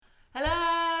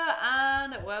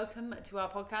welcome to our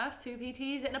podcast, Two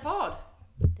PTs in a Pod.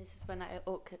 This is when I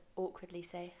awkwardly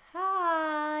say,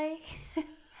 hi,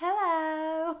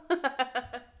 hello.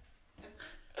 Have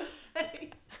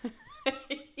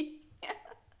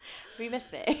you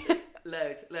missed me?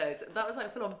 Loads. That was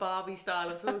like full on Barbie style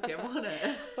of talking, wasn't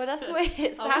it? Well, that's what it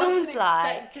I sounds wasn't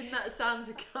like. expecting that sound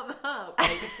to come out.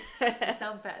 Like, you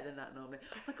sound better than that normally.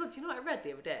 Oh my God, do you know what I read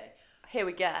the other day? Here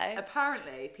we go.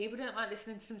 Apparently, people don't like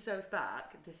listening to themselves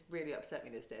back. This really upset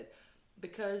me, this did.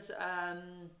 Because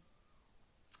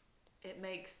it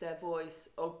makes their voice,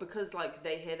 or because like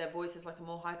they hear their voice as like a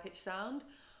more high-pitched sound.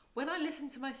 When I listen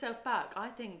to myself back, I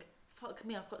think, fuck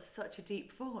me, I've got such a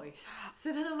deep voice.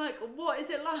 So then I'm like, what is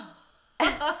it like?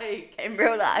 In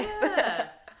real life. Yeah.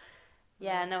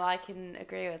 Yeah, no, I can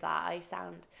agree with that.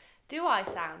 Do I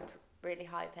sound really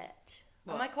high pitch?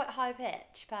 What? Am I quite a high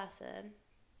pitch person?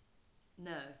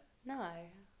 No. No.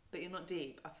 But you're not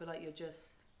deep. I feel like you're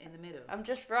just in the middle. I'm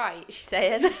just right, she's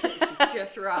saying. She's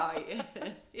just right.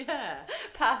 Yeah.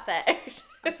 Perfect.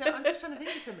 I'm just trying to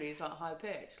think of somebody who's like high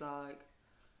pitched. Like,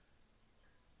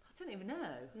 I don't even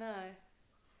know. No.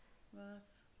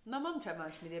 My mum turned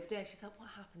around to me the other day. She's like, "What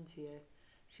happened to you?"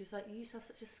 She's like, "You used to have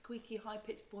such a squeaky, high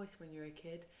pitched voice when you were a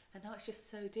kid, and now it's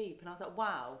just so deep." And I was like,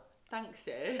 "Wow, thanks,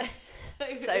 sis."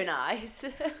 So nice.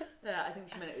 Yeah, I think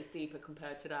she meant it was deeper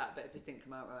compared to that, but it just didn't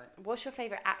come out right. What's your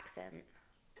favourite accent?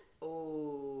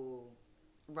 Oh,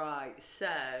 right.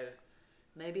 So,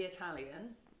 maybe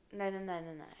Italian. No.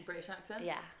 British accent?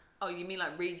 Yeah. Oh, you mean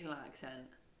like regional accent?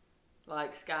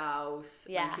 Like Scouse,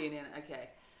 Yeah. Mancunian, okay.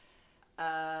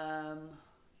 I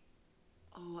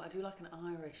do like an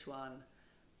Irish one,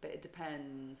 but it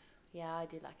depends. Yeah, I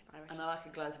do like an Irish. And I like a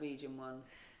Glaswegian one.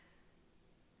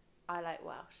 I like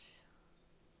Welsh.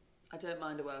 I don't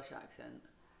mind a Welsh accent,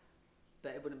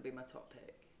 but it wouldn't be my top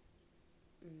pick.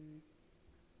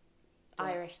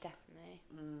 Irish, definitely.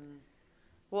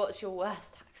 What's your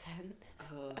worst accent?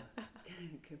 Oh,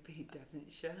 it could be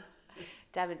Devonshire.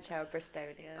 Devonshire or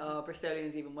Bristolian. Oh,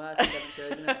 Bristolian's even worse than Devonshire,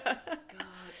 isn't it? God,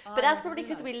 But that's probably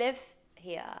because we live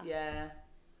here. Yeah,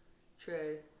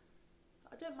 true.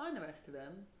 I don't mind the rest of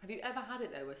them. Have you ever had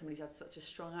it though, where somebody's had such a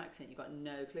strong accent you got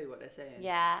no clue what they're saying?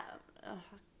 Yeah.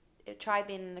 Try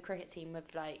being in the cricket team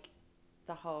with like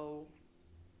the whole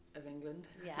Of England?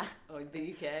 Yeah. Or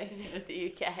the UK?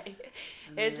 The UK.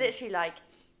 It was literally like,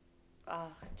 I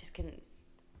just couldn't.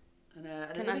 I know. And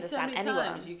Couldn't there's only so understand many anyone.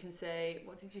 times you can say,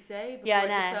 what did you say? Before Yeah, I it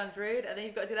just know. sounds rude, and then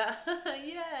you've got to do that.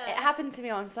 Yeah. It happened to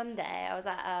me on Sunday. I was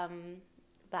at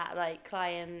that like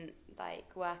client like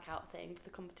workout thing for the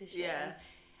competition. Yeah.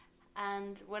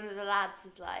 And one of the lads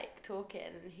was like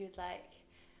talking, and he was like,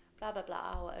 blah blah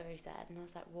blah, whatever he said, and I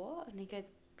was like, what? And he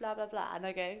goes, blah blah blah, and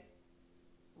I go,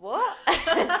 what?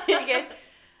 And he goes,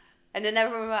 and then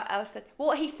everyone else said,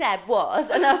 what he said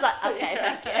was, and I was like, okay,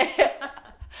 thank you.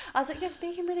 I was like, you're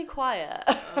speaking really quiet.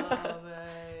 Oh,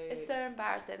 mate. It's so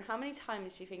embarrassing. How many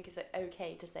times do you think it's like,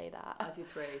 okay to say that? I do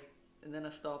 3, and then I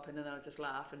stop, and then I just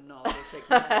laugh and nod or shake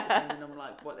my head, depending on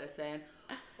like what they're saying.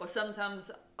 Or sometimes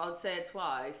I'd say it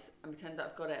twice and pretend that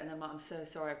I've got it, and then I'm like, I'm so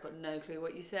sorry, I've got no clue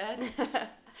what you said.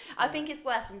 I think it's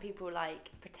worse when people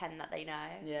like pretend that they know.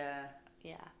 Yeah.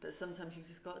 Yeah. But sometimes you've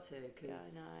just got to, because... Yeah,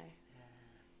 I know.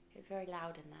 Yeah. It was very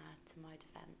loud in there, to my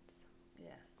defence.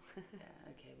 Yeah.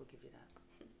 Yeah, okay, we'll give you that.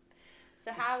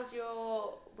 So how's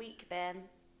your week been?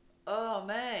 Oh,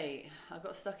 mate, I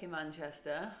got stuck in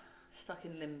Manchester, stuck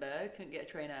in limbo, couldn't get a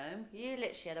train home. You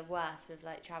literally are the worst with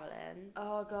like travelling.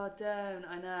 Oh, God, don't,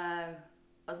 I know.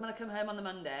 I was meant to come home on the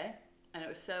Monday, and it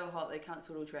was so hot they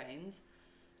cancelled all trains.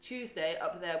 Tuesday,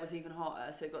 up there was even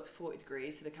hotter, so it got to 40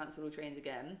 degrees, so they cancelled all trains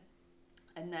again.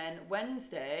 And then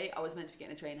Wednesday, I was meant to be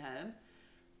getting a train home,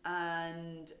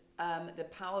 and the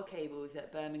power cables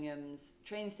at Birmingham's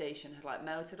train station had like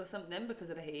melted or something because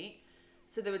of the heat.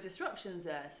 So there were disruptions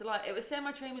there. So like it was saying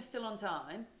my train was still on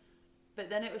time, but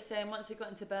then it was saying once it got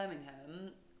into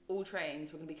Birmingham, all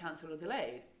trains were going to be cancelled or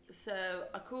delayed. So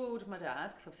I called my dad,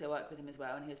 because obviously I work with him as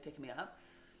well, and he was picking me up.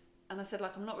 And I said,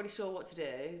 like, I'm not really sure what to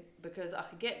do, because I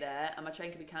could get there and my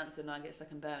train could be cancelled and I get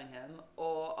stuck in Birmingham,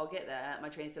 or I'll get there and my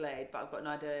train's delayed, but I've got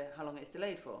no idea how long it's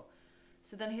delayed for.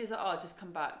 So then he was like, oh, just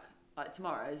come back like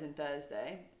tomorrow, as in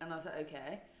Thursday. And I was like,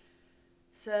 okay.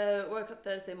 So woke up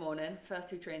Thursday morning, first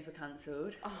 2 trains were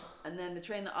cancelled. Oh. And then the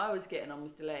train that I was getting on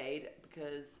was delayed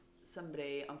because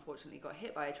somebody unfortunately got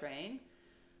hit by a train.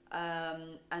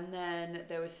 And then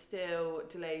there was still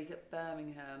delays at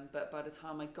Birmingham, but by the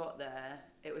time I got there,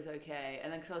 it was okay.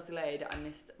 And then because I was delayed, I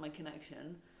missed my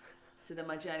connection. So then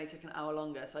my journey took an hour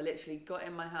longer. So I literally got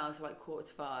in my house at like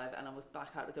 4:45, and I was back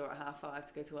out the door at 5:30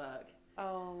 to go to work.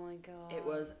 Oh my God. It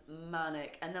was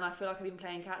manic. And then I feel like I've been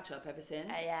playing catch up ever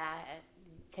since. Yeah,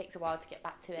 takes a while to get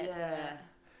back to it, doesn't it? Yeah.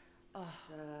 Oh.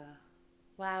 So,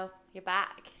 Well, you're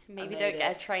back. Maybe made don't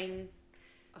get it. a train.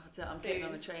 I'm getting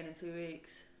on a train in 2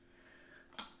 weeks.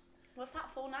 What's that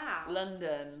for now?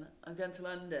 London. I'm going to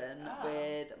London Oh.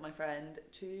 with my friend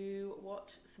to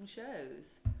watch some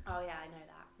shows. Oh yeah, I know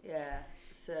that. Yeah,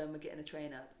 so we're getting a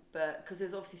train up. But because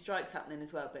there's obviously strikes happening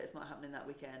as well, but it's not happening that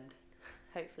weekend.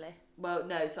 Hopefully. Well,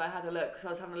 no, so I had a look, because I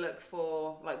was having a look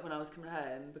for, like, when I was coming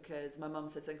home, because my mum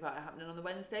said something about it happening on the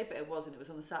Wednesday, but it wasn't. It was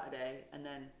on the Saturday, and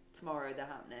then tomorrow they're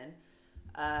happening.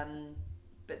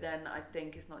 But then I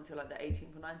think it's not until, like, the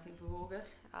 18th or 19th of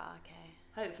August. Oh, okay.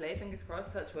 Hopefully, fingers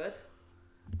crossed, touch wood.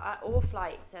 All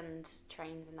flights and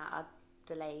trains and that are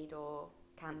delayed or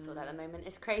cancelled at the moment.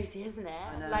 It's crazy, isn't it?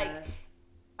 I know. Like,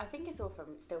 I think it's all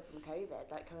still from COVID.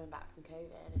 Like coming back from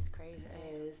COVID, it's crazy.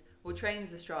 It is. Well,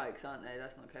 trains are strikes, aren't they?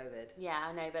 That's not COVID. Yeah,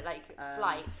 I know, but like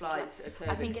flights. Flights like, are COVID.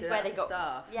 I think it's so where that's they got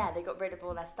staff. Yeah, they got rid of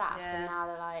all their staff, Yeah. and now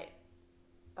they're like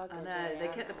buggered. I know. They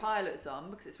kept the pilots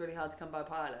on because it's really hard to come by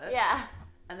pilots. Yeah.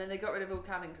 And then they got rid of all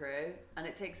cabin crew, and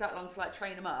it takes that long to like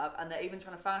train them up, and they're even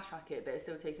trying to fast track it, but it's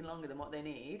still taking longer than what they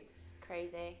need.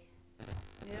 Crazy.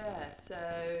 Yeah.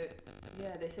 So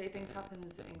yeah, they say things happen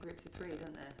in groups of 3,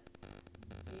 don't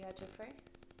they? You had your 3?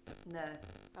 No.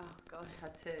 Oh God. Just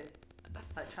had 2.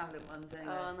 Like travelling ones,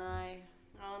 anyway. Oh no.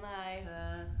 Oh no. I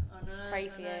know. It's pray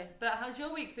for I know. you. But how's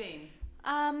your week been?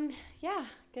 Yeah,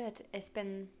 good. It's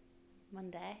been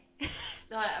Monday.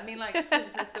 Right, I mean, like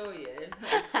since I saw you,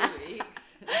 like 2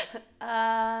 weeks.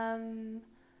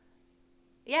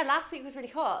 Yeah, last week was really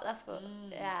hot. That's what.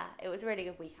 Yeah, it was a really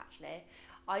good week actually.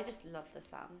 I just love the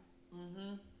sun.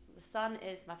 Mhm. The sun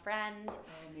is my friend.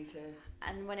 Oh, me too.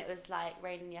 And when it was like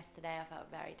raining yesterday, I felt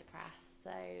very depressed.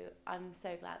 So I'm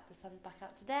so glad the sun's back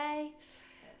out today.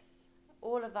 Yes.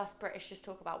 All of us British just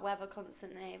talk about weather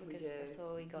constantly because that's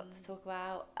all we got to talk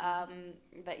about.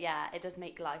 But yeah, it does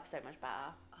make life so much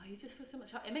better. Oh, you just feel so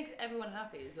much. It makes everyone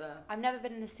happy as well. I've never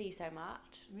been in the sea so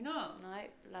much. You not? No,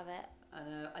 love it. I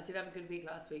know. I did have a good week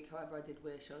last week. However, I did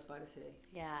wish I was by the sea.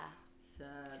 Yeah. So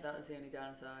that was the only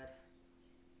downside.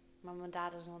 Mum and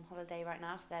Dad are on holiday right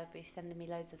now, so they'll be sending me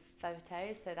loads of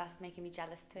photos. So that's making me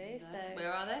jealous too. Nice. So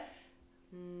Where are they?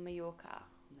 Mallorca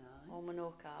Nice. or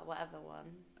Menorca, whatever one.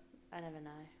 I never know.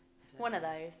 One of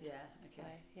those. Yeah. So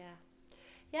Okay.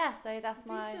 yeah. So that's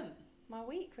Decent. my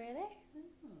week really.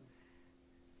 Oh,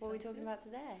 What are we sounds talking good. about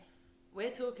today?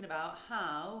 We're talking about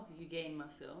how you gain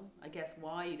muscle. I guess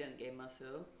why you don't gain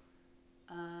muscle,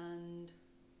 and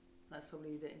that's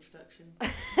probably the introduction.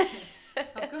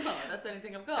 I've got. That's the only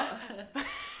thing I've got.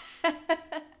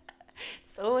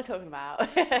 That's all we're talking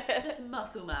about. Just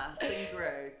muscle mass and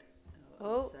growth.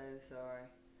 Oh. I'm so sorry.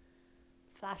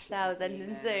 Flash sales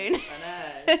ending Emails. soon. I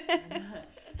know.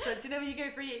 So do you know when you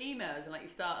go through your emails and like you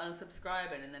start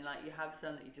unsubscribing and then like you have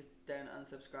some that you just don't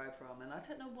unsubscribe from, and I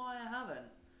don't know why I haven't.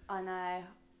 I know.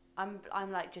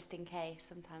 I'm like just in case.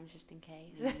 Sometimes just in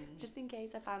case. Just in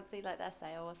case I fancy like their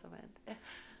sale or something.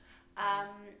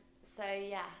 So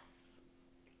yes,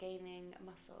 gaining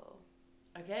muscle.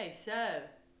 Okay, so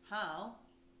how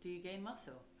do you gain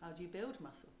muscle? How do you build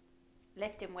muscle?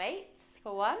 Lifting weights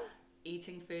for one.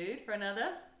 Eating food for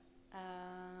another.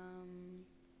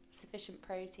 Sufficient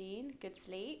protein, good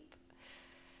sleep.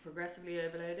 Progressively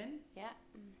overloading. Yeah.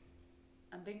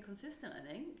 And being consistent,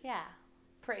 I think. Yeah.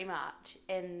 Pretty much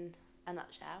in a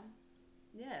nutshell.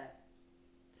 Yeah.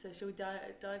 So shall we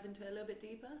dive into it a little bit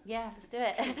deeper? Yeah, let's do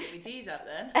it. Get my D's out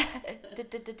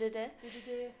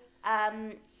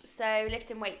then. So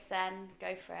lifting weights then,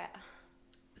 go for it.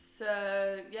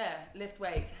 So yeah, lift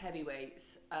weights, heavy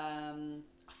weights. I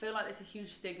feel like there's a huge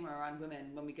stigma around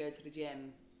women when we go to the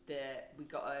gym that we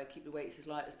gotta keep the weights as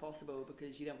light as possible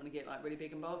because you don't want to get like really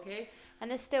big and bulky. And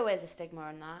there still is a stigma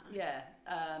on that. Yeah.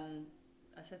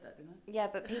 I said that, didn't I? Yeah,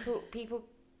 but people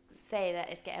say that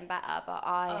it's getting better, but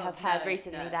I have heard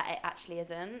recently that it actually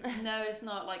isn't. No, it's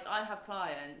not. Like I have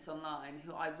clients online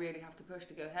who I really have to push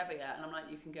to go heavier, and I'm like,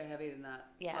 you can go heavier than that.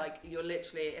 Yeah. Like you're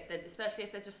literally, especially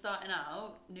if they're just starting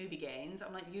out, newbie gains.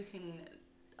 I'm like, you can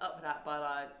up that by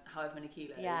like however many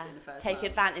kilos in the first take month.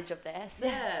 advantage of this.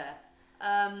 Yeah.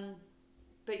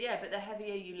 But the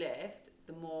heavier you lift,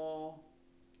 the more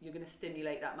you're going to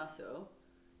stimulate that muscle,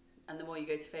 and the more you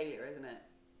go to failure, isn't it?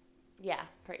 Yeah,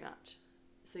 pretty much.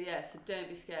 So don't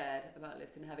be scared about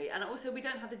lifting heavy. And also, we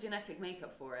don't have the genetic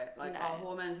makeup for it. Like, No. our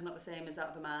hormones are not the same as that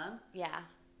of a man. Yeah,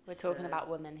 we're talking about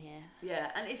women here.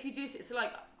 Yeah, and if you do... So,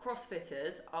 like,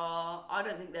 CrossFitters are... I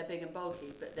don't think they're big and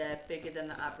bulky, but they're bigger than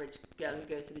the average girl who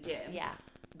goes to the gym. Yeah.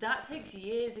 That takes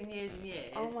years and years and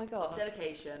years Oh my God. of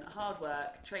dedication, hard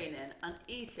work, training, and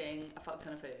eating a fuck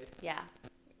ton of food. Yeah.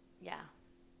 Yeah.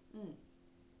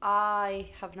 I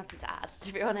have nothing to add,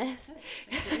 to be honest.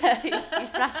 You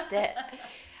smashed it.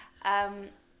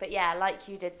 But yeah, like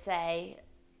you did say,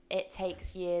 it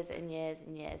takes years and years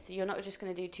and years. So you're not just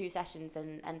going to do 2 sessions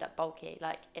and end up bulky.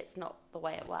 Like, it's not the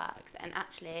way it works. And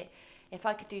actually, if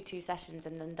I could do 2 sessions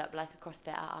and end up like a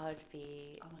CrossFitter, I would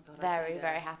be very,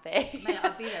 very happy. Mate,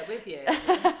 I'd be there with you.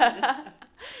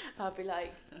 I'd be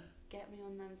like, get me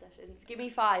on them sessions. Give me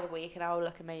 5 a week and I will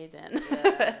look amazing.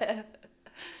 Yeah.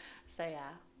 So yeah,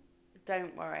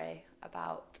 don't worry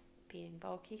about being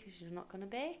bulky because you're not going to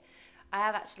be. I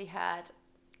have actually heard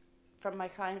from my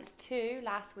clients too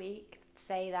last week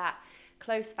say that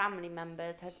close family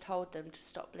members have told them to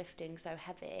stop lifting so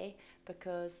heavy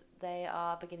because they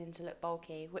are beginning to look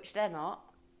bulky, which they're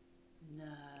not. No.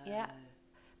 Yeah.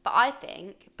 But I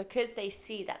think because they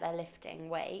see that they're lifting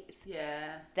weights,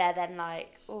 they're then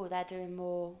like, oh, they're doing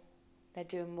more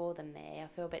than me. I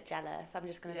feel a bit jealous. I'm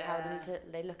just going to tell them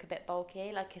they look a bit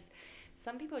bulky. Like, 'cause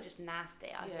some people are just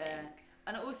nasty, I think.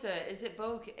 And also, is it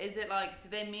bulky? Is it like, do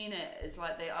they mean it as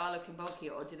like they are looking bulky,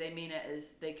 or do they mean it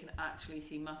as they can actually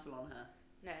see muscle on her?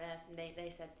 No, they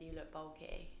said you look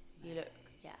bulky. You look,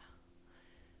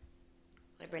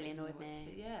 It really annoyed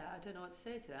me. I don't know what to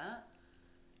say to that.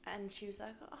 And she was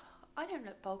like, oh, I don't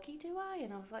look bulky, do I?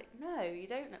 And I was like, no, you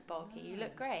don't look bulky. No. You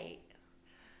look great.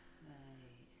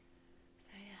 So,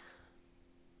 yeah.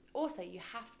 Also, you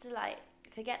have to, like,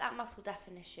 to get that muscle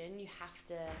definition, you have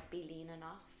to be lean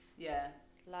enough. Yeah.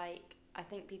 Like, I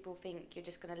think people think you're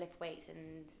just going to lift weights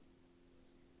and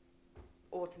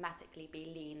automatically be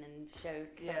lean and show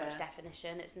so much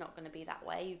definition. It's not going to be that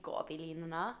way. You've got to be lean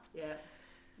enough. Yeah.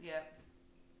 Yeah.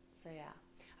 So, yeah.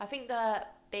 I think the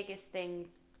biggest thing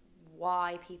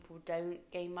why people don't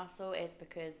gain muscle is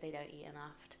because they don't eat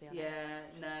enough, to be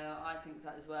honest. Yeah, no, I think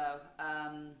that as well.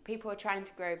 People are trying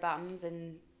to grow bums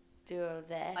and do all of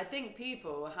this. I think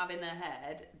people have in their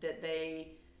head that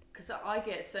they... Because I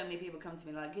get so many people come to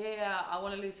me like, I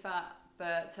want to lose fat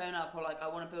but tone up, or like, I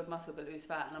want to build muscle but lose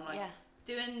fat. And I'm like,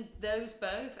 doing those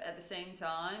both at the same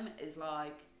time is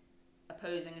like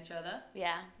opposing each other.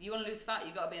 Yeah. You want to lose fat,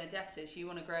 you've got to be in a deficit. So you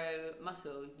want to grow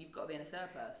muscle, you've got to be in a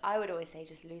surplus. I would always say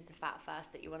just lose the fat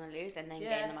first that you want to lose and then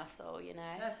gain the muscle, you know?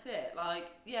 That's it. Like,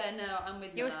 no, I'm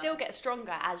with you. You'll still get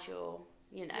stronger as you're...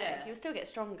 You know, you'll still get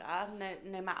stronger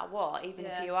no matter what, even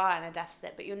if you are in a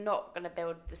deficit, but you're not going to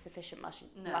build the sufficient muscle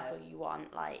you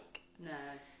want, like... No.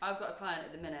 I've got a client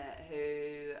at the minute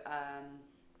who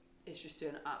is just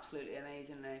doing absolutely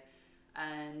amazingly,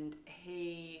 and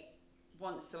he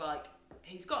wants to, like...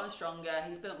 He's gotten stronger,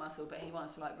 he's built muscle, but he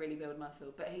wants to, like, really build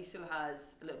muscle, but he still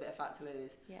has a little bit of fat to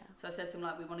lose. Yeah. So I said to him,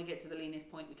 like, we want to get to the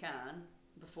leanest point we can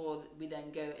before we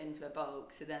then go into a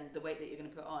bulk, so then the weight that you're going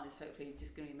to put on is hopefully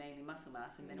just going to be mainly muscle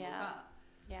mass and minimal fat.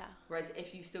 Yeah. Whereas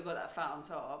if you've still got that fat on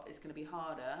top, it's going to be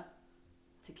harder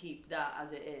to keep that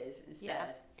as it is instead.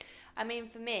 Yeah. I mean,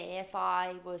 for me, if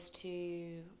I was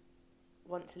to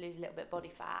want to lose a little bit of body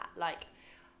fat, like,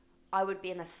 I would be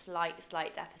in a slight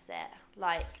deficit.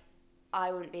 Like,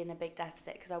 I wouldn't be in a big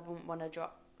deficit because I wouldn't want to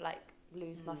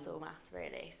lose muscle mass,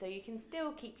 really. So you can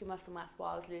still keep your muscle mass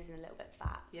while losing a little bit of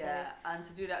fat. Yeah, and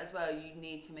to do that as well, you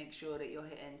need to make sure that you're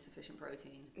hitting sufficient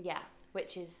protein. Yeah,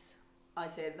 which is... I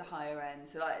say the higher end.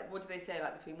 So, like, what do they say?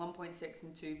 Like, between 1.6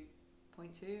 and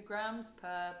 2.2 grams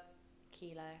per...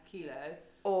 Kilo.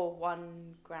 Or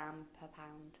 1 gram per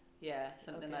pound. Yeah,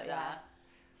 something like that.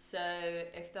 So,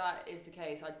 if that is the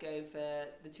case, I'd go for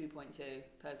the 2.2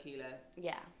 per kilo.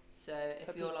 Yeah. So,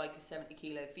 if you're like a 70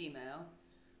 kilo female...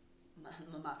 My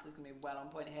maths is going to be well on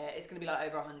point here. It's going to be like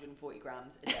over 140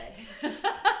 grams a day.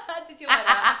 Did you like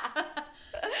that?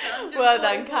 Well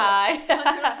done, Kai.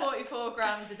 144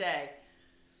 grams a day.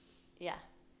 Yeah.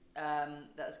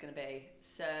 That's going to be.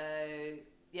 So,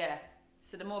 yeah.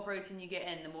 So the more protein you get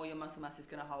in, the more your muscle mass is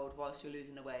going to hold whilst you're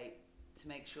losing the weight to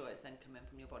make sure it's then coming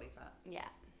from your body fat. Yeah.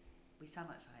 We sound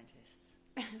like scientists.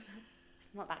 It's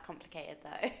not that complicated,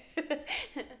 though.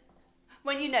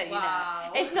 When you know, you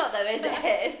know. It's not though, is it?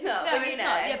 It's not. No, it's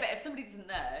not. Yeah, but if somebody doesn't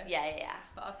know. Yeah.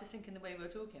 But I was just thinking the way we were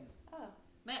talking. Oh.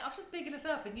 Mate, I was just bigging us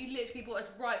up and you literally brought us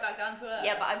right back down to earth.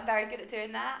 Yeah, but I'm very good at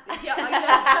doing that. Yeah,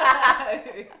 I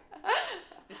know.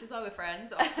 This is why we're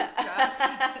friends, opposites attract.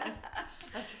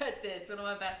 I said this, one of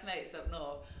my best mates up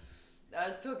north. I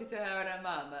was talking to her and her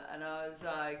mum and I was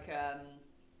like,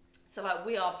 so like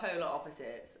we are polar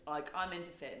opposites. Like I'm into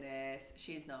fitness,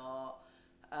 she's not.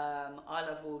 I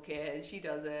love walking, she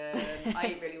doesn't. I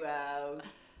eat really well.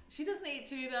 She doesn't eat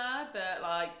too bad, but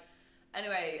like,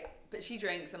 anyway, but she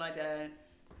drinks and I don't.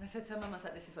 And I said to her mum, I was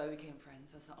like, this is why we became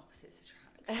friends. I was like, opposites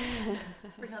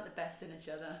attract. Bring out the best in each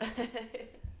other.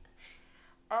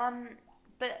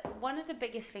 But one of the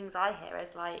biggest things I hear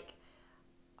is like,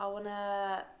 I want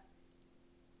to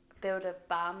build a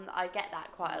bum. I get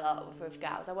that quite a lot with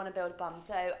girls. I want to build a bum.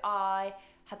 So I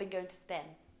have been going to spin.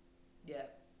 Yeah.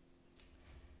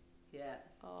 Yeah.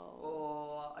 Oh.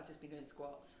 Or I've just been doing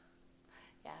squats.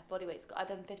 Yeah, bodyweight squat. I've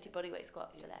done 50 bodyweight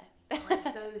squats today.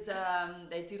 It's those,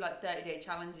 they do like 30-day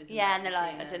challenges. Yeah, and they're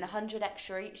like, I've done 100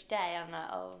 extra each day. I'm like,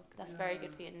 oh, that's very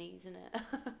good for your knees, isn't it?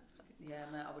 Yeah,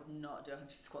 mate, I would not do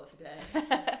 100 squats a day.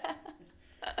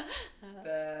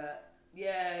 But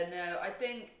yeah, no, I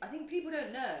think people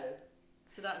don't know,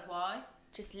 so that's why.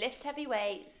 Just lift heavy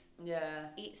weights. Yeah.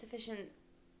 Eat sufficient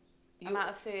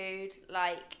amount of food.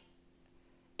 Like,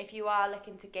 if you are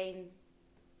looking to gain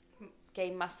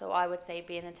muscle, I would say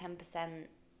be in a 10%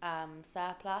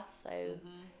 surplus. So,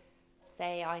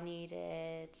 say I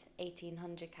needed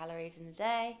 1,800 calories in a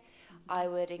day, I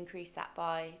would increase that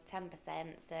by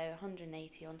 10%, so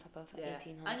 180 on top of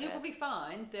 1,800. And you'll probably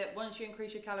find that once you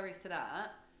increase your calories to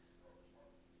that,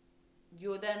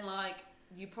 you're then like,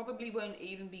 you probably won't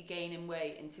even be gaining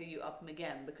weight until you up them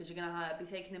again, because you're going to be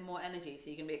taking in more energy, so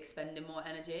you're going to be expending more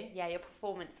energy. Yeah, your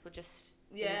performance will just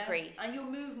increase. And you'll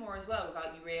move more as well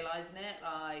without you realising it,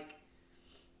 like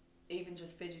even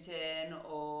just fidgeting,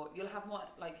 or you'll have more,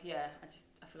 like,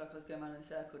 I feel like I was going around in a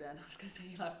circle then. I was going to say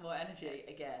you'll have more energy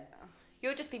again.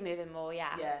 You'll just be moving more,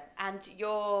 yeah. Yeah. And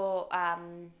your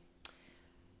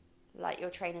like your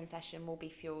training session will be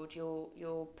fueled.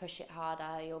 You'll push it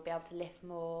harder. You'll be able to lift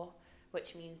more,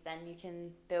 which means then you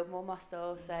can build more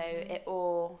muscle. So it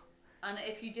all. And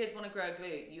if you did want to grow a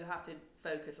glute, you have to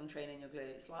focus on training your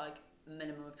glutes, like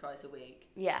minimum of twice a week.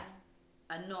 Yeah.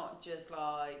 And not just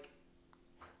like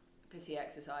pissy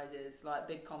exercises, like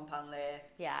big compound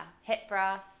lifts. Yeah. Hip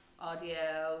thrusts.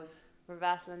 RDLs.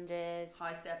 Reverse lunges.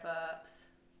 High step ups.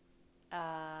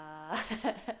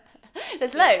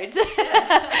 There's loads.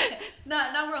 Yeah.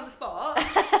 Now we're on the spot.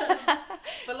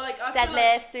 But like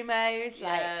deadlifts, sumos,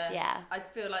 I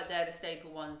feel like they're the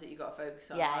staple ones that you got to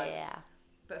focus on. Yeah.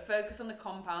 But focus on the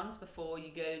compounds before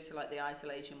you go to like the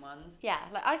isolation ones. Yeah,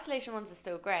 like isolation ones are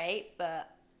still great,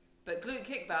 but glute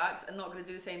kickbacks are not going to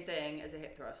do the same thing as a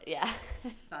hip thrust. Yeah.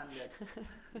 Standard.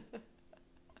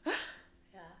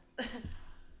 Yeah.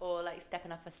 Or like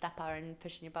stepping up a stepper and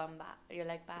pushing your bum back, your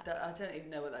leg back. I don't even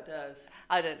know what that does.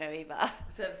 I don't know either. I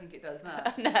don't think it does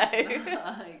much. No.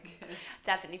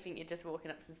 Definitely think you're just walking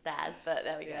up some stairs, but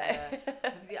there we go.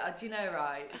 Yeah, do you know,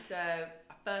 right? So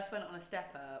I first went on a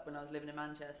stepper when I was living in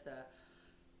Manchester.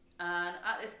 And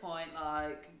at this point,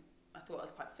 like, I thought I was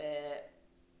quite fit.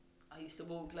 I used to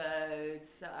walk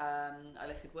loads. I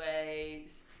lifted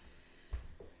weights.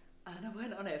 And I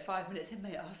went on it 5 minutes in,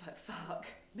 mate. I was like, fuck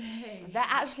me. They're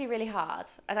actually really hard.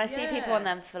 And I see people on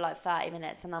them for like 30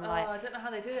 minutes and I'm like... I don't know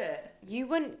how they do it. You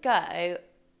wouldn't go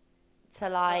to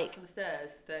like... Up some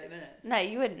stairs for 30 minutes. No,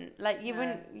 you wouldn't. Like, you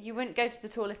wouldn't go to the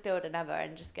tallest building ever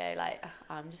and just go like,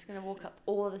 I'm just going to walk up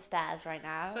all the stairs right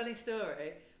now. Funny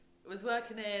story. I was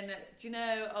working in, do you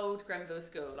know old Grenville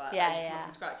School? Like,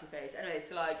 from Scratchy Face. Anyway,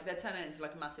 so like, they're turning it into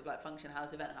like a massive like function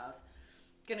house, event house.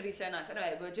 Gonna be so nice.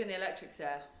 Anyway, we were doing the electrics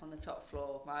there on the top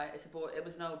floor, right? It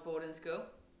was an old boarding school.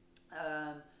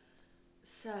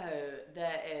 So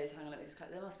there is, hang on, let me just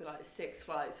count. There must be like 6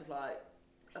 flights of like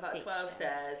about 12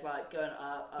 stairs, like going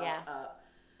up.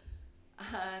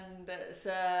 And it's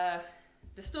the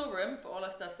storeroom for all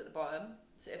our stuff's at the bottom.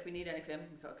 So if we need anything,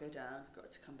 we've got to go down,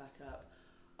 got to come back up.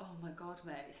 Oh my god,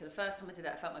 mate. So the first time I did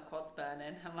it, I felt my quads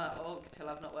burning. I'm like, oh, until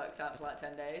I've not worked out for like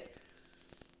 10 days.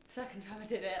 Second time I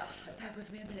did it, I was like, bear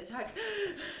with me a minute, it's like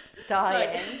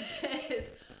dying.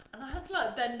 And I had to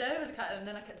like bend over and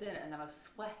then I kept doing it and then I was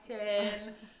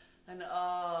sweating and then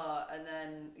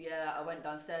I went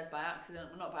downstairs by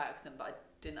accident. Well, not by accident, but I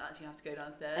didn't actually have to go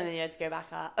downstairs. And then you had to go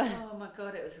back up. Oh my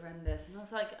god, it was horrendous. And I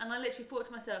was like, and I literally thought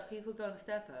to myself, people go on a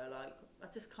stepper, like, I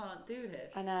just can't do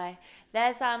this. I know.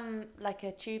 There's like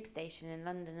a tube station in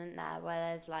London, isn't there, where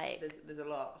there's like... There's a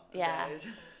lot of those.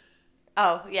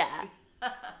 Oh, yeah.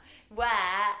 Where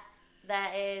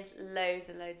there is loads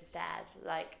and loads of stairs,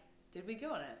 like... Did we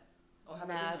go on it? Or have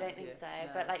no, I don't think so.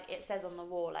 No. But like it says on the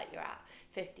wall, like you're at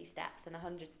 50 steps and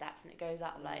 100 steps, and it goes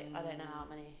up like I don't know how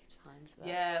many times. But...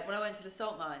 Yeah, when I went to the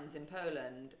salt mines in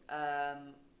Poland,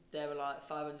 there were like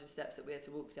 500 steps that we had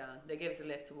to walk down. They gave us a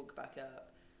lift to walk back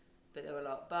up, but there were a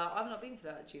lot. But I've not been to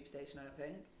that tube station, I don't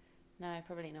think. No,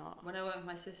 probably not. When I went with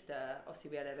my sister,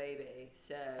 obviously we had a baby,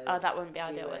 so... Oh, that wouldn't be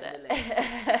ideal, would it?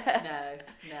 No,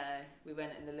 we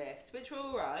went in the lift, which were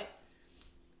alright.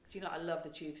 Do you know, I love the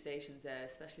tube stations there,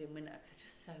 especially in winter, because they're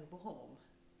just so warm.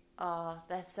 Oh,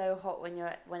 they're so hot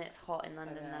when it's hot in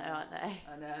London, though, aren't they?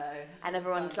 I know. And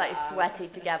everyone's like sweaty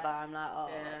together. I'm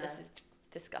like, this is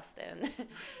disgusting.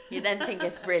 You then think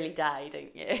it's really dirty,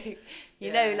 don't you?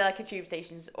 You Yeah. know, like a tube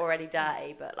station's already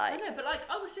dirty, but I like, know, but like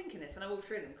I was thinking this when I walked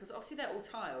through them because obviously they're all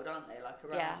tiled, aren't they? Like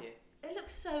around Yeah. you. It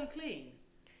looks so clean.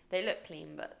 they look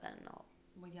clean, but they're not.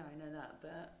 Well, yeah, I know that,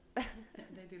 but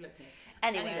they do look clean.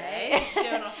 Anyway,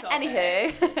 going off topic.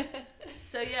 Anywho.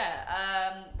 So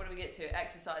yeah, what do we get to?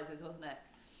 Exercises, wasn't it?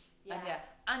 Yeah.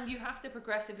 And you have to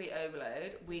progressively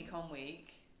overload week on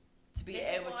week to be This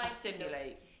is able what to I see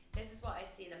stimulate. This is what I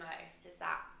see the most, is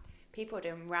that people are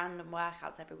doing random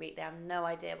workouts every week. They have no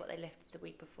idea what they lifted the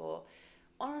week before.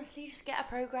 Honestly, just get a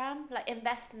program. Like,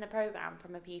 invest in a program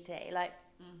from a PT. Like,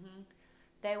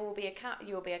 they will be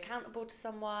you'll be accountable to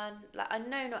someone. Like, I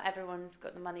know not everyone's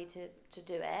got the money to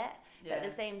do it, but at the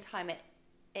same time,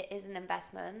 it is an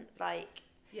investment. Like,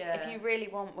 if you really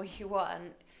want what you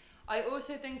want. I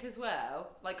also think as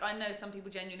well, like I know some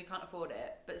people genuinely can't afford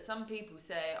it, but some people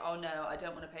say, oh no, I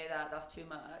don't want to pay that, that's too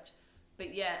much.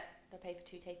 But yet... They'll pay for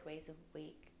 2 takeaways a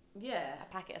week. Yeah. A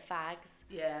packet of fags.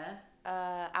 Yeah.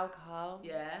 Alcohol.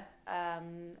 Yeah.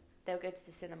 They'll go to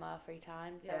the cinema 3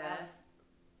 times. They'll Yeah. have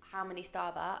how many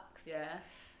Starbucks?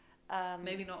 Yeah.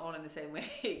 Maybe not all in the same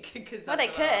week. Cause Well, they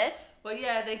could. Well,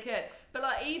 yeah, they could. But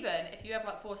like even if you have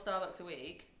like 4 Starbucks a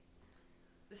week,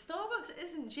 the Starbucks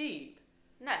isn't cheap.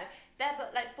 No, they're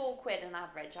but like £4 on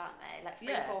average, aren't they?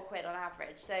 Like 4 quid on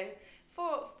average. So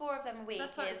four of them a week.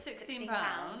 That's like is £16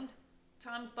 £16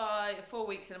 times by 4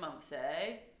 weeks in a month,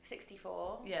 say.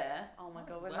 64. Yeah. Oh my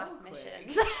That's god, we're well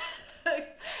mathematicians.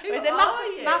 Who Was it are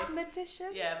you?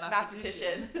 mathematicians? Yeah,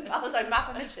 mathematicians. I was like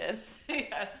mathematicians.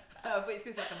 Yeah. I thought it's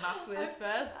because like a maths whiz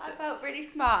first. I felt really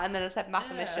smart, and then I said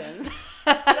mathematicians.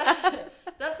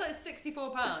 That's like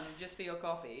 £64 just for your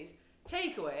coffees.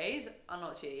 Takeaways are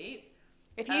not cheap.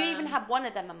 If you even have one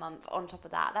of them a month on top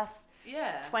of that, that's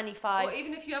 25. Or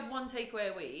even if you have one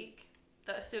takeaway a week,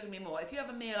 that's still gonna be more. If you have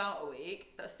a meal out a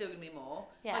week, that's still gonna be more.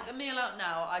 Yeah. Like a meal out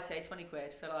now, I'd say 20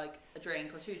 quid for like a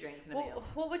drink or 2 drinks and a meal.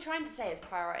 What we're trying to say is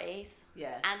priorities.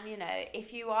 Yeah. And you know,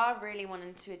 if you are really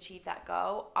wanting to achieve that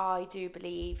goal, I do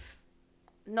believe,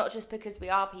 not just because we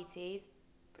are PTs,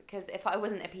 because if I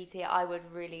wasn't a PT, I would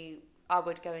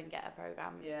go and get a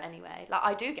program anyway. Like,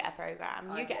 I do get a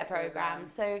program, you get a program.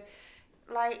 So,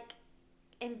 like,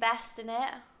 invest in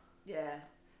it. Yeah.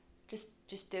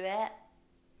 Just do it.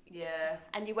 Yeah.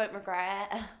 And you won't regret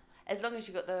it. As long as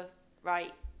you've got the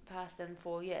right person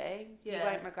for you, you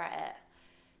won't regret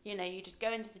it. You know, you just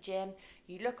go into the gym,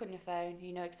 you look on your phone,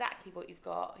 you know exactly what you've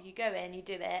got, you go in, you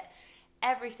do it.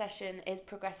 Every session is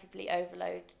progressively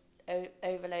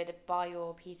overloaded by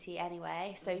your PT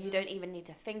anyway, so you don't even need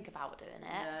to think about doing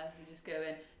it. Yeah, you just go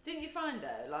in. Didn't you find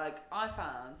though, like I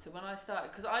found, so when I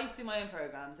started, because I used to do my own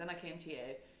programs, then I came to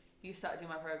you started doing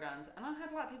my programs, and I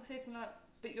had like people say to me like,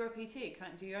 but you're a PT,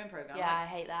 can't you do your own program? Yeah, like, I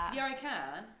hate that. Yeah, I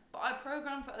can, but I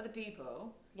program for other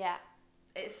people. Yeah.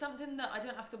 It's something that I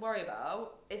don't have to worry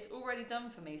about. It's already done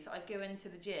for me, so I go into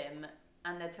the gym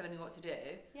and they're telling me what to do.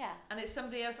 Yeah. And it's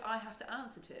somebody else I have to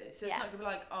answer to. So it's not going to be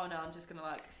like, oh no, I'm just going to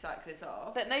like sack this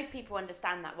off. But most people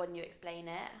understand that when you explain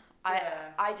it.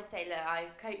 Yeah. I just say, look, I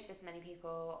coach this many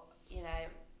people, you know,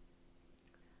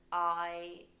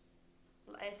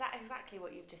 is that exactly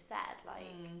what you've just said? Like,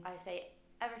 I say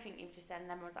everything you've just said and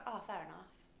everyone's like, oh, fair enough.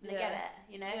 They get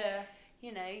it, you know? Yeah.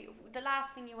 You know, the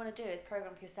last thing you want to do is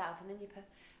program for yourself, and then you put...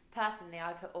 Personally,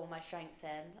 I put all my strengths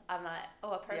in. I'm like,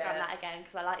 oh, I'll program that again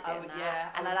because I like doing that. Yeah,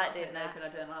 and I like doing that. I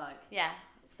don't like. Yeah.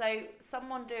 So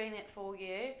someone doing it for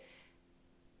you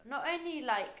not only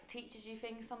like teaches you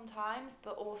things sometimes,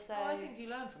 but also... Oh, I think you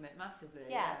learn from it massively.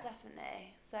 Yeah,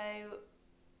 definitely. So,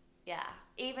 yeah.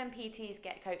 Even PTs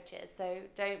get coaches, so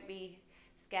don't be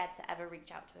scared to ever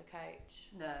reach out to a coach.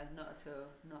 No, not at all.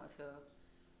 Not at all.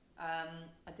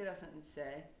 I did have something to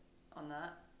say on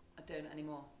that. I don't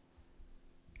anymore.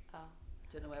 Oh.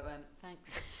 Don't know where it went.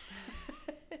 Thanks.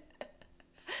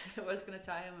 I was going to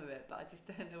tie in with it, but I just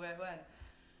don't know where it went.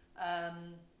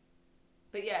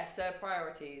 But yeah, so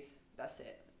priorities. That's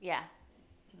it. Yeah.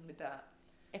 With that.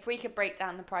 If we could break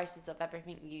down the prices of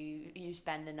everything you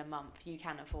spend in a month, you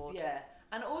can afford. Yeah.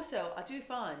 And also, I do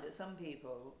find that some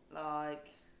people, like,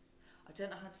 I don't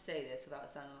know how to say this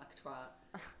without sounding like a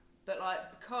twat, but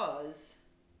like, because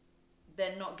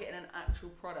they're not getting an actual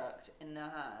product in their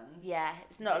hands. Yeah,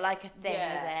 it's not like a thing,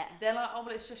 is it? They're like, oh,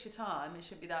 well, it's just your time. It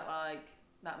shouldn't be that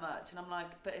much. And I'm like,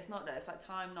 but it's not that. It's like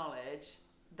time, knowledge,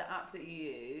 the app that you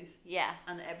use. Yeah.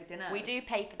 And everything else. We do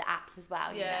pay for the apps as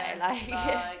well, yeah, you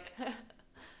know. Like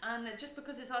and just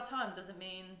because it's our time doesn't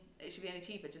mean it should be any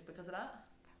cheaper just because of that.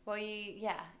 Well,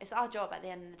 it's our job at the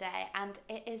end of the day, and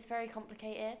it is very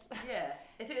complicated. Yeah.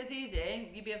 If it was easy,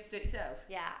 you'd be able to do it yourself.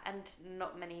 Yeah, and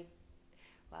not many...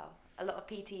 Well, a lot of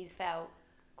PTs felt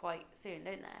quite soon,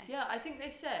 don't they? Yeah, I think they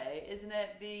say, isn't it,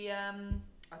 the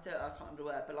I can't remember the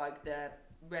word, but like the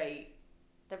rate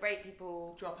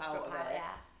People drop out of it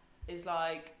is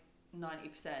like 90%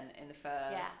 in the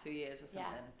first 2 years or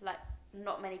something. Yeah, like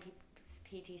not many people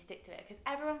PT stick to it because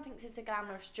everyone thinks it's a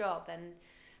glamorous job,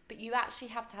 but you actually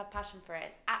have to have passion for it.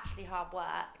 It's actually hard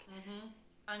work.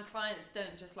 And clients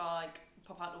don't just like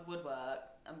pop out the woodwork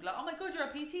and be like, oh my god, you're a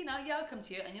PT now, yeah, I'll come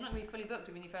to you, and you're not going to be fully booked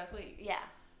within your first week. Yeah,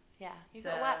 you've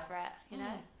got to work for it, you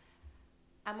know.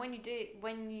 And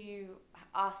when you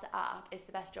are set up, it's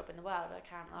the best job in the world, I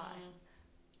can't lie.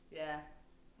 Yeah,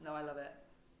 no, I love it.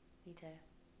 Me too.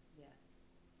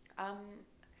 Yeah.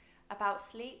 About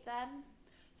sleep then?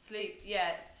 Sleep,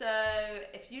 yeah. So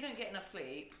if you don't get enough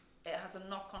sleep, it has a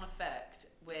knock-on effect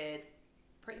with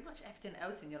pretty much everything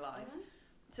else in your life.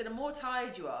 So the more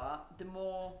tired you are, the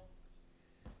more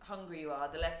hungry you are,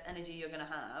 the less energy you're going to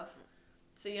have.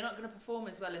 So you're not going to perform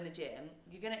as well in the gym.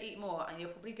 You're going to eat more, and you're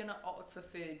probably going to opt for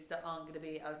foods that aren't going to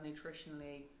be as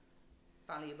nutritionally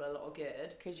valuable or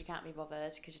good. Because you can't be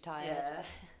bothered, because you're tired.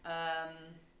 Yeah.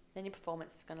 Then your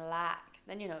performance is going to lack.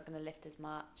 Then you're not going to lift as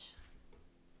much.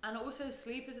 And also,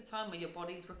 sleep is a time where your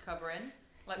body's recovering.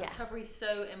 Like, recovery is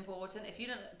so important. If you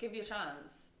don't give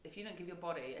your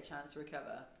body a chance to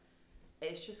recover,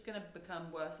 it's just going to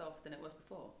become worse off than it was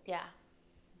before. Yeah.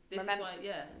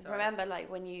 Remember, like,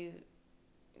 when you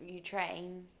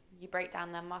train, you break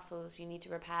down their muscles, you need to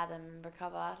repair them and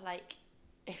recover. Like,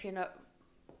 if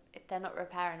they're not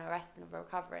repairing or resting or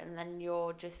recovering, then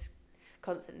you're just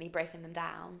constantly breaking them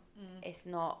down. It's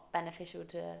not beneficial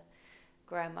to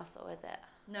grow muscle, is it?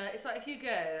 No, it's like if you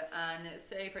go and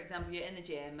say, for example, you're in the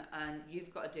gym and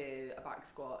you've got to do a back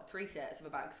squat, 3 sets of a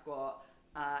back squat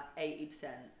at 80%,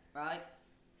 right?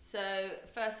 So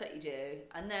first set you do,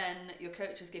 and then your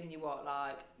coach is giving you what,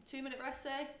 like 2-minute rest,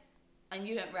 say, and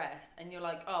you don't rest, and you're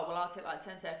like, oh, well, I'll take like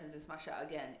 10 seconds and smash it out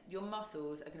again. Your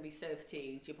muscles are going to be so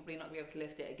fatigued, you're probably not going to be able to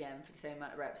lift it again for the same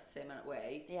amount of reps, the same amount of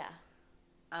weight. Yeah.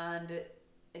 And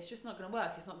it's just not going to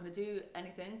work. It's not going to do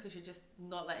anything because you're just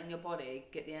not letting your body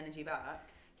get the energy back.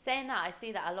 Saying that, I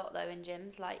see that a lot though in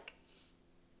gyms, like,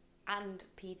 and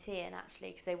PTing actually,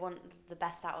 because they want the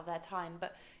best out of their time,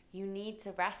 but you need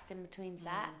to rest in between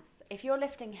sets. If you're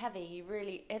lifting heavy, you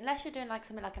really, unless you're doing like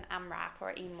something like an AMRAP or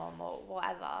an EMOM or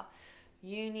whatever,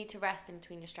 you need to rest in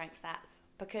between your strength sets,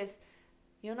 because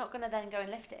you're not going to then go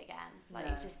and lift it again, like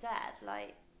you've just said.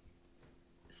 Like,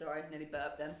 sorry, nearly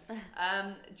burped then.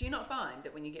 Do you not find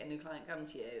that when you get a new client come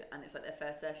to you and it's like their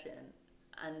first session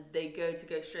and they go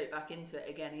straight back into it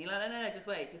again, and you're like, no, just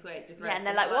wait, just rest. Yeah, and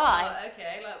they're like, why? Oh,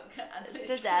 okay, like, and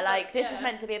stood there like, this is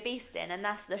meant to be a beasting, and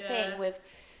that's the thing with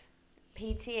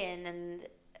PTing, and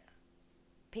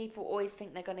people always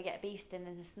think they're going to get beasting,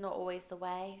 and it's not always the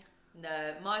way.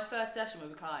 No, my first session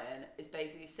with a client is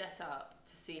basically set up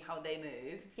to see how they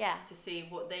move. Yeah. To see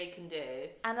what they can do.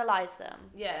 Analyse them.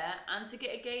 Yeah, and to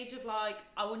get a gauge of like,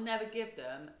 I will never give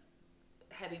them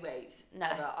heavy weights. No.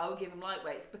 Ever. I will give them light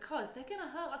weights because they're going to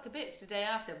hurt like a bitch the day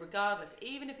after, regardless,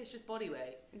 even if it's just body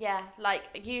weight. Yeah,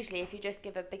 like usually if you just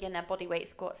give a beginner body weight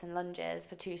squats and lunges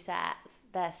for 2 sets,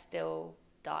 they're still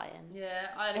dying. Yeah,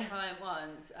 I had a client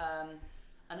once,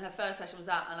 and her first session was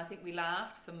that, and I think we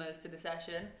laughed for most of the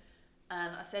session.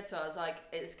 And I said to her, I was like,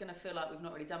 it's going to feel like we've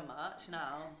not really done much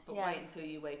now, but wait until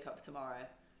you wake up tomorrow.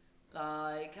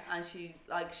 Like, and she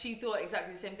thought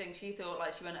exactly the same thing. She thought,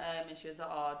 like, she went home and she was like,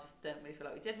 oh, I just don't really feel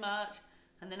like we did much.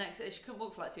 And the next day, she couldn't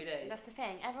walk for like 2 days. That's the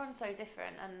thing. Everyone's so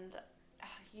different. And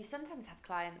you sometimes have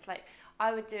clients, like,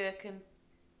 I would do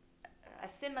a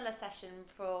similar session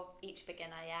for each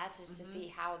beginner, just to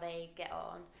see how they get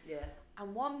on. Yeah.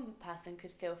 And one person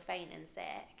could feel faint and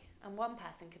sick, and one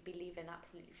person could be leaving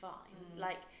absolutely fine.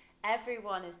 Like,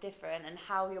 everyone is different, and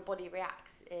how your body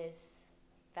reacts is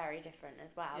very different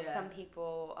as well. Yeah. Some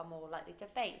people are more likely to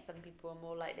faint. Some people are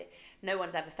more likely. No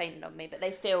one's ever fainted on me, but they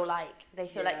feel like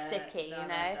sicky, you know. Like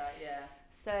that, yeah.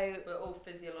 So we're all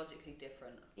physiologically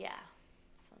different. Yeah,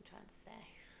 that's what I'm trying to say.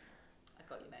 I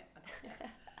got you, mate. I got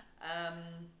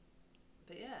you.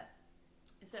 But yeah,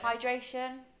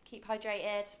 hydration. Keep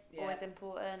hydrated. Yeah. Always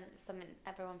important. Something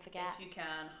everyone forgets. If you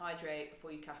can, hydrate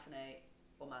before you caffeinate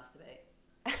or masturbate.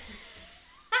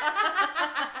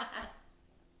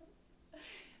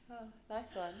 Oh,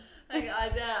 nice one.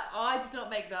 I did not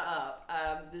make that up.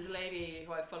 There's a lady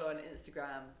who I follow on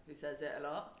Instagram who says it a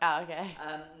lot. Oh, okay.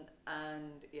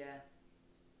 And yeah.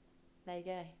 There you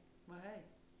go. Well,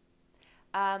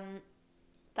 hey.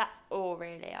 That's all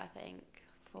really, I think.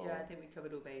 Yeah, I think we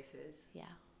covered all bases. Yeah.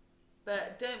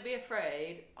 But don't be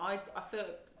afraid. I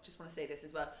just want to say this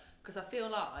as well, because I feel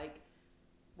like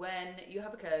when you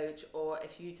have a coach, or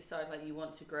if you decide like you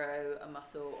want to grow a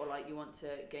muscle, or like you want to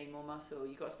gain more muscle,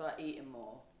 you got to start eating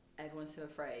more. Everyone's so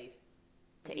afraid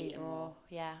to eat more.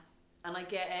 Yeah. And I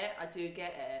get it, I do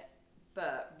get it,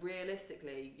 but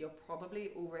realistically, you're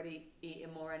probably already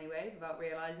eating more anyway without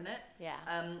realising it. Yeah.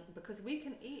 Because we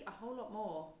can eat a whole lot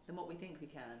more than what we think we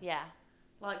can. Yeah.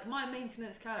 Like, my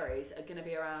maintenance calories are going to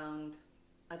be around,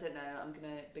 I don't know, I'm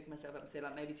going to big myself up and say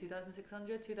like maybe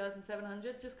 2,600,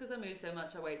 2,700, just because I move so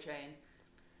much, I weight train.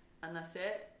 And that's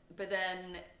it. But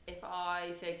then if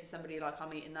I say to somebody like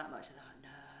I'm eating that much, they're like, no.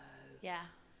 Yeah.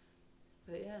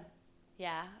 But yeah.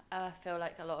 Yeah, I feel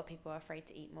like a lot of people are afraid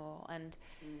to eat more, and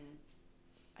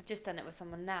I've just done it with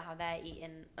someone now. They're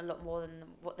eating a lot more than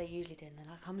what they usually do, and they're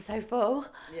like, I'm so full.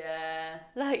 Yeah.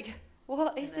 Like,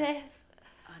 what is this?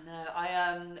 I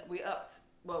know.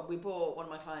 We brought one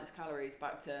of my clients' calories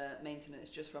back to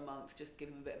maintenance just for a month, just to give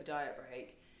them a bit of a diet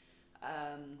break.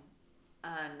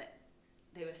 And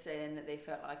they were saying that they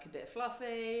felt like a bit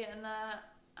fluffy and that.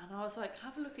 And I was like,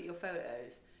 have a look at your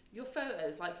photos. Your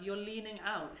photos, like, you're leaning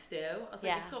out still. I was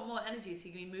like, you've got more energy, so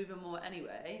you can be moving more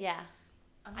anyway. Yeah.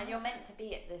 And you're meant to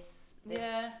be at this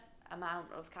amount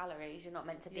of calories. You're not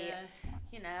meant to be at,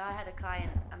 you know, I had a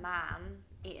client, a man,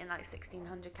 eating like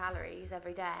 1,600 calories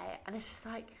every day. And it's just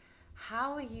like,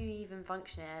 how are you even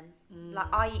functioning? Like,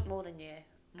 I eat more than you.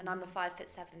 And I'm a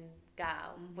 5'7"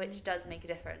 girl, which does make a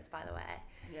difference, by the way.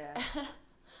 Yeah.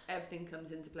 Everything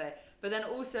comes into play. But then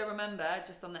also remember,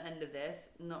 just on the end of this,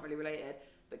 not really related,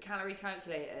 but calorie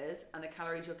calculators and the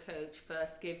calories your coach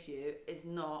first gives you is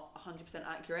not 100%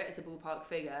 accurate. It's a ballpark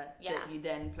figure that you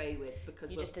then play with, because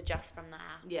you just adjust from there.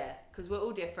 Yeah, because we're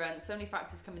all different. So many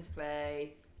factors come into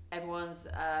play. Everyone's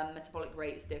metabolic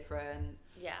rate is different.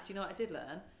 Yeah. Do you know what I did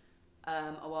learn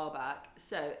a while back?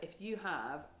 So if you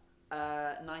have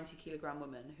a 90 kilogram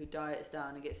woman who diets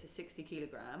down and gets to 60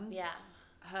 kilograms,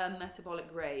 her metabolic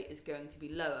rate is going to be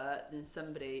lower than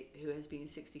somebody who has been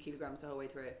 60 kilograms the whole way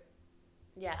through.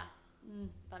 Yeah,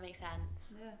 that makes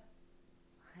sense.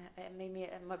 Yeah. It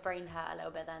made my brain hurt a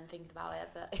little bit then thinking about it,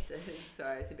 but...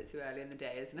 Sorry, it's a bit too early in the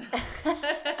day, isn't it?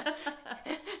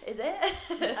 Is it?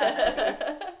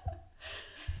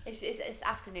 It's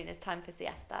afternoon, it's time for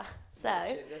siesta. So,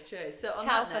 That's true. So on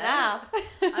ciao for now.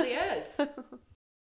 Adios.